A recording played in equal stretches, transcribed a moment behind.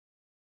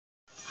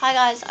Hi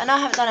guys, I know I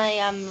haven't done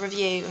a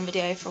review and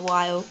video for a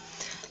while.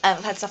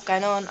 I've had stuff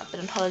going on, I've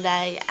been on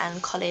holiday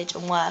and college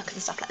and work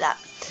and stuff like that.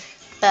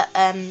 But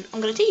I'm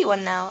going to do you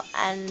one now,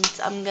 and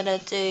I'm going to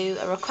do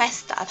a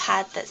request that I've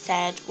had that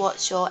said,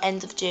 what's your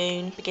end of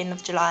June, beginning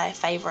of July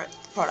favourite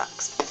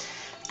products?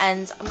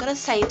 And I'm going to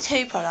say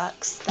two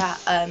products that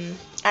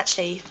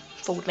actually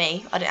fooled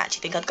me. I didn't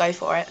actually think I'd go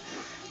for it.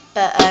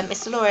 But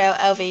it's the L'Oreal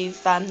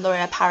Elvive,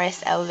 L'Oreal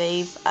Paris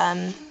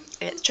Elvive.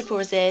 It's triple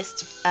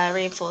resist,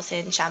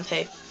 reinforcing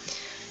shampoo.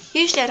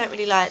 Usually I don't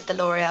really like the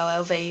L'Oreal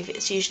Elvive.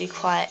 It's usually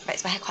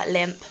makes my hair quite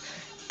limp,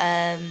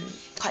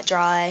 quite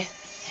dry.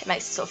 It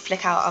makes it sort of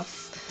flick out.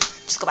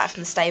 I've just got back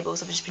from the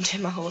stables. I've just been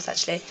doing my horse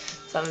actually,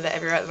 so I'm a bit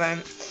everywhere at the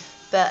moment.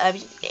 But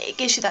it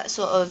gives you that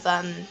sort of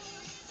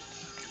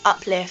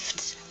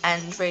uplift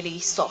and really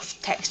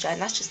soft texture,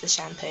 and that's just the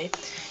shampoo.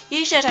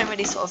 Usually I don't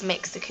really sort of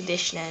mix the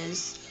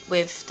conditioners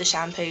with the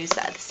shampoos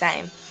that are the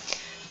same.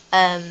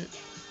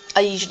 I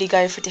usually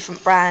go for a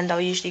different brand.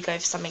 I'll usually go for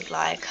something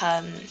like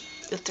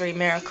the 3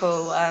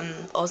 Miracle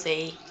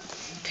Aussie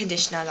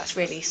conditioner that's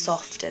really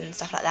soft and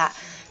stuff like that.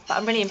 But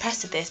I'm really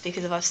impressed with this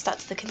because I've stuck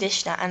to the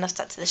conditioner and I've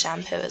stuck to the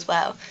shampoo as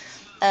well.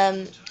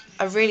 I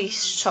really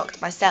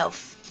shocked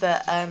myself,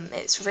 but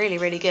it's really,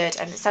 really good,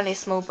 and it's only a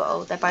small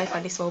bottle. They're both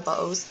only small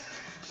bottles.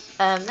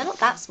 They're not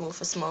that small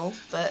for small,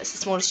 but it's the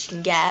smallest you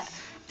can get,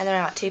 and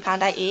they're like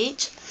 £2.80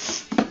 each,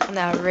 and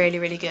they're really,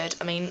 really good.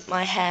 I mean,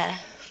 my hair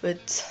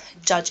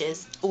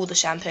judges all the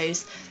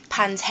shampoos.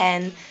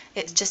 Pantene,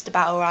 it's just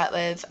about alright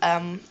with.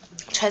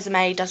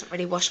 Tresemme doesn't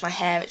really wash my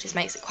hair, it just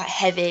makes it quite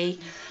heavy.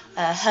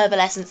 Herbal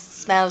Essence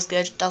smells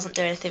good, doesn't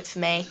do anything for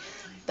me.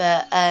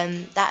 But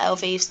that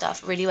Elvive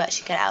stuff really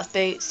works. You get it out of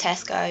Boots,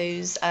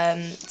 Tesco's,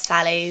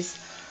 Sally's,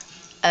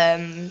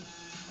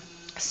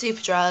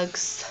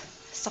 Superdrugs,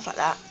 stuff like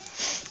that.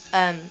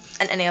 And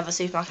any other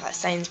supermarket like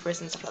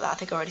Sainsbury's and stuff like that. I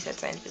think I already said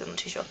Sainsbury's, I'm not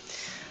too sure.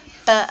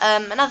 But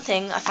another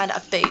thing I found out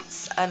of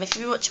Boots, if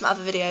you've been watching my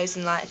other videos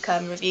and like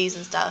reviews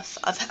and stuff,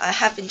 I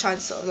have been trying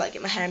to sort of like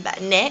get my hair in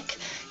better nick.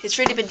 It's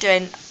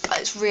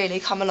really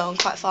come along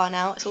quite far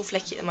now. It's all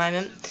flicky at the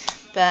moment,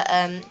 but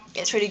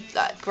it's really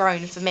like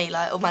grown for me.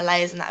 Like all my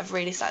layers and that have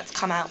really started to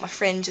come out. My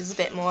fringe is a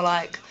bit more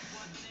like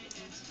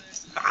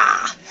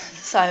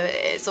so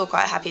it's all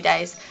quite happy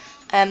days.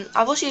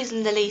 I was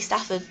using the Lee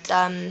Stafford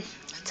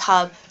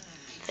tub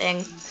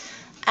thing,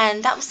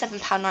 and that was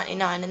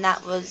 £7.99, and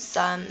that was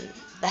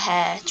the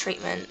hair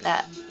treatment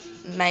that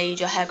made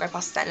your hair grow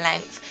past a certain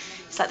length.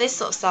 It's like this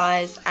sort of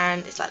size,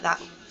 and it's like that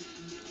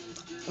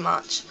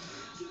much,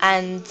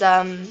 and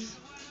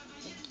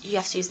you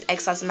have to use the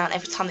exercise amount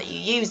every time that you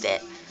use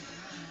it.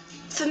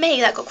 For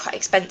me, that got quite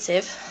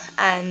expensive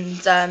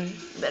and a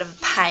bit of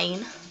a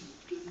pain,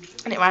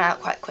 and it ran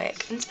out quite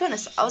quick. And to be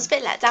honest, I was a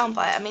bit let down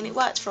by it. I mean, it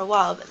worked for a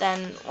while, but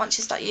then once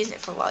you start using it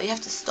for a while, you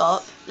have to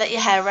stop, let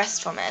your hair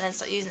rest from it, and then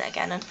start using it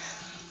again. And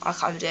I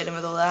can't be dealing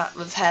with all that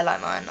with hair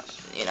like mine.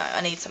 You know,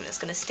 I need something that's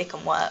going to stick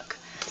and work.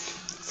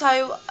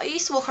 So I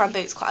used to walk around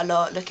Boots quite a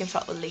lot, looking for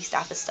all the Lee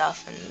Stafford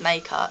stuff and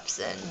makeups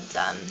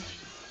and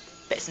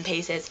bits and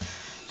pieces.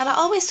 And I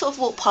always sort of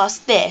walk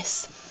past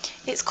this.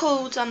 It's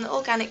called the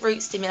Organic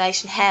Root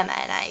Stimulation Hair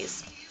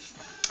Mayonnaise.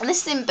 And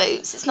this is in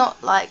Boots. It's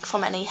not like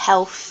from any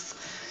health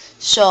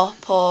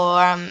shop or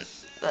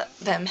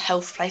them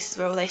health places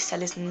where all they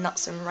sell is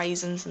nuts and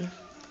raisins and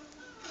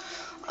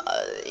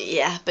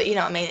yeah, but you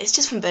know what I mean. It's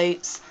just from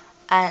Boots,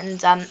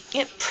 and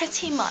it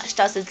pretty much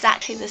does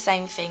exactly the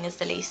same thing as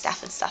the Lee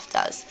Stafford stuff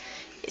does.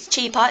 It's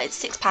cheaper.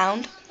 It's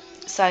 £6,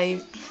 so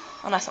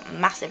I know it's not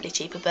massively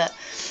cheaper, but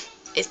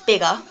it's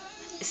bigger.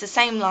 It's the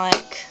same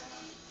like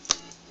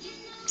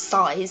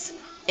size.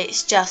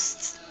 It's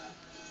just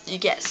you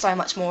get so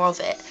much more of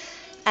it,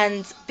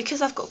 and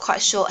because I've got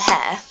quite short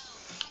hair,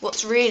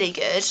 what's really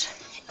good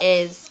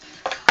is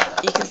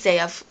you can see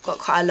I've got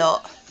quite a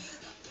lot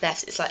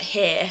left. It's like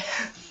here.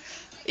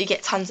 You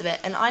get tons of it,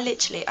 and I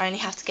literally only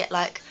have to get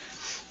like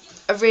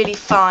a really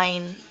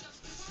fine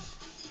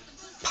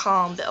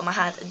palm bit on my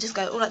hand and just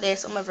go all like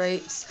this on my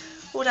roots,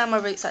 all down my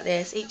roots like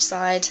this, each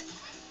side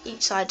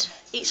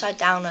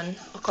down and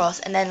across,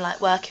 and then like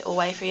work it all the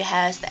way through your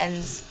hair to the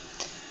ends.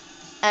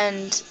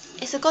 And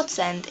it's a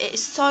godsend. It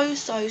is so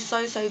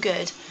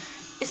good.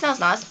 It smells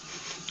nice.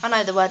 I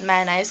know the word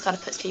mayonnaise kind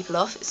of puts people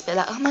off. It's a bit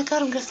like, oh my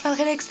god, I'm going to smell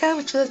like an egg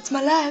sandwich for the rest of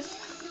my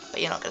life.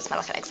 But you're not going to smell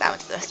like an egg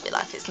sandwich for the rest of your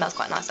life. It smells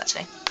quite nice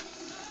actually.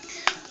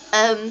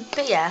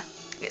 But yeah,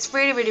 it's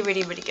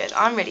really good.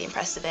 I'm really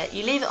impressed with it.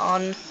 You leave it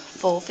on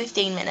for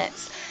 15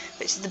 minutes,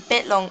 which is a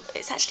bit long.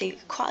 It's actually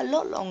quite a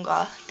lot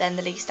longer than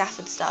the Lee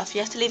Stafford stuff. You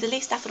have to leave the Lee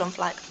Stafford on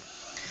for like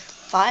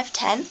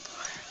 5-10.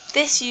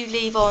 This you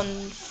leave on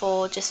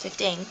for just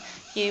 15.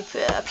 You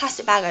put a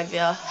plastic bag over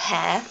your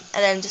hair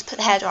and then just put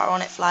the hairdryer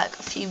on it for like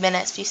a few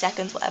minutes, few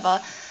seconds,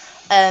 whatever.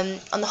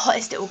 On the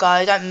hottest it will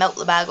go. Don't melt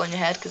the bag on your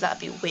head because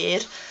that'd be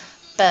weird,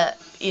 but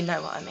you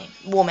know what I mean.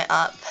 Warm it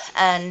up,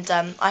 and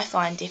I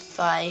find if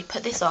I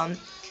put this on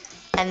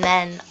and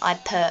then I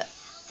put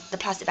the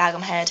plastic bag on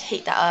my head,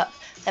 heat that up,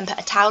 then put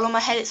a towel on my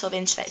head, it sort of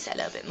insulates it a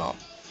little bit more,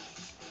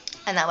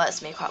 and that works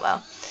for me quite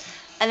well.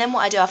 And then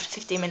what I do after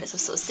 15 minutes of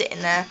sort of sitting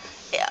there,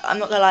 I'm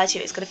not gonna lie to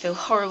you, it's gonna feel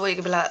horrible. You're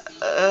gonna be like,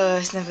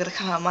 it's never gonna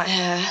come out of my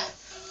hair.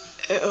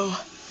 Ew.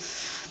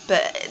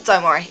 But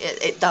don't worry,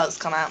 it does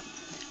come out.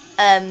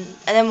 And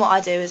then what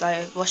I do is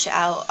I wash it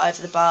out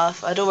over the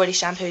bath. I'd already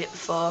shampooed it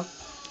before,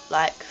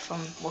 like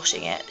from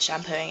washing it,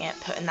 shampooing it,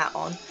 putting that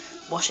on,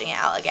 washing it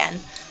out again.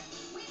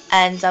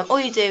 And all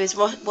you do is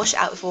wash it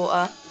out with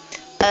water.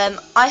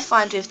 I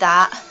find with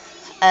that,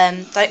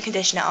 don't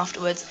condition it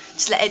afterwards,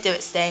 just let it do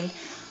its thing.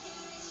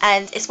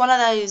 And it's one of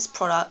those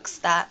products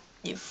that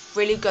you've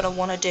really got to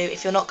want to do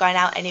if you're not going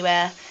out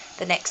anywhere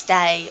the next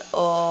day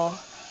or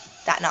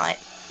that night.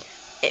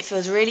 It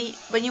feels really,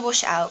 when you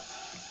wash it out,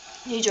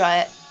 you dry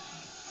it,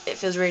 it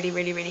feels really,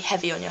 really, really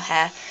heavy on your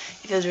hair.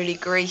 It feels really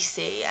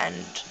greasy and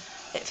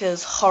it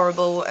feels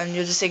horrible, and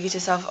you're just thinking to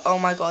yourself, oh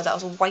my god, that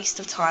was a waste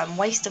of time,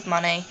 waste of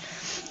money.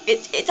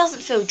 It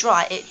doesn't feel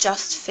dry, it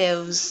just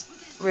feels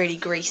really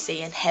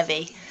greasy and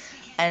heavy,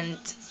 and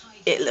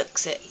it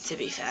looks it, to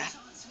be fair.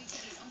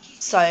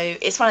 So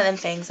it's one of them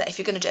things that if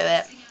you're going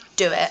to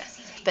do it,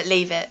 but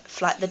leave it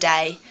for like the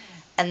day,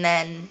 and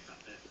then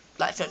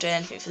like if you're not doing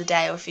anything for the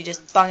day, or if you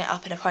just bung it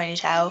up in a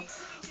ponytail,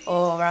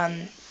 or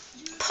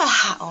put a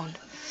hat on.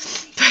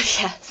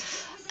 But yeah,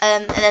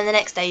 and then the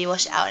next day you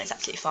wash it out and it's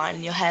absolutely fine,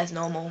 and your hair's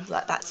normal,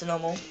 like back to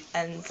normal,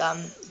 and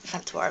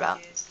nothing to worry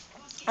about.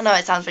 I know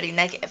it sounds really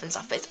negative and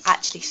stuff, but it's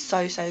actually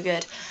so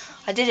good.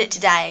 I did it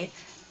today,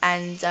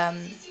 and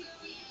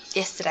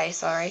yesterday,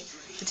 sorry.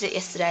 I did it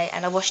yesterday,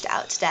 and I washed it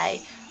out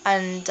today,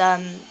 and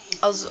I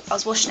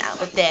was washing it out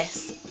with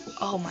this.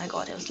 Oh my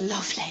god, it was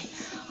lovely.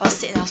 I was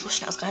sitting there, I was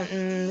washing it, I was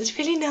going, it's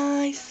really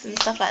nice, and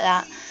stuff like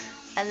that.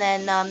 And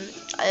then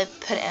I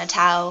put it in a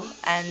towel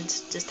and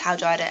just towel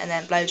dried it and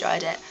then blow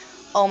dried it.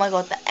 Oh my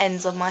god, the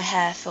ends of my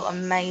hair feel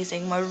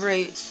amazing. My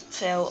roots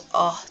feel,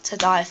 to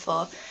die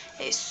for.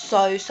 It's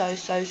so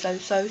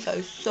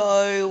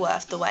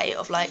worth the wait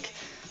of like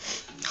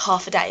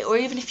half a day. Or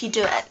even if you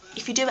do it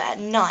at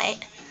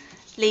night,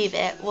 leave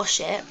it, wash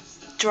it,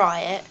 dry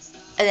it,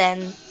 and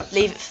then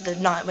leave it for the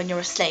night when you're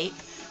asleep.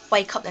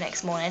 Wake up the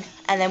next morning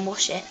and then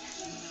wash it.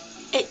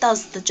 It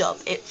does the job.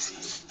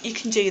 You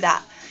can do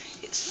that.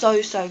 It's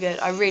so good.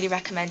 I really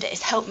recommend it.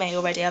 It's helped me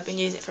already. I've been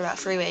using it for about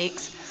 3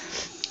 weeks,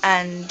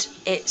 and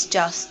it's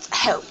just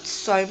helped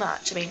so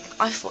much. I mean,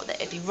 I thought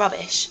that it'd be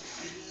rubbish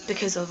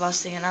because of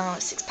us thinking, oh,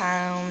 it's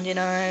 £6, you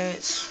know,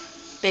 it's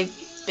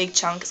big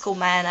chunk. It's called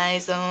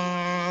mayonnaise.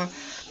 I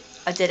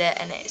did it,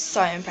 and it's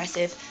so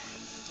impressive.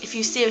 If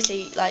you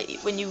seriously, like,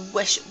 when you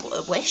wash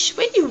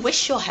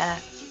your hair,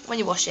 when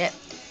you wash it,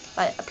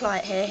 like, apply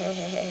it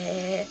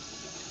here,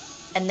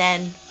 and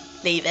then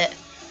leave it,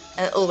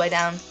 and all the way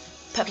down.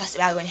 Put a plastic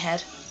bag on your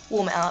head,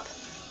 warm it up,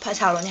 put a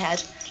towel on your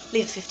head,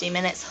 leave it 15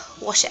 minutes,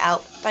 wash it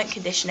out, don't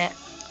condition it,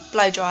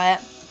 blow dry it,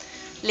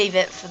 leave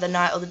it for the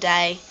night or the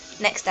day,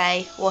 next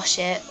day wash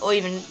it, or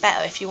even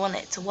better if you want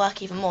it to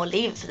work even more,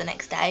 leave it for the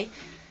next day,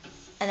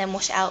 and then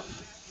wash it out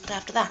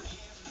after that.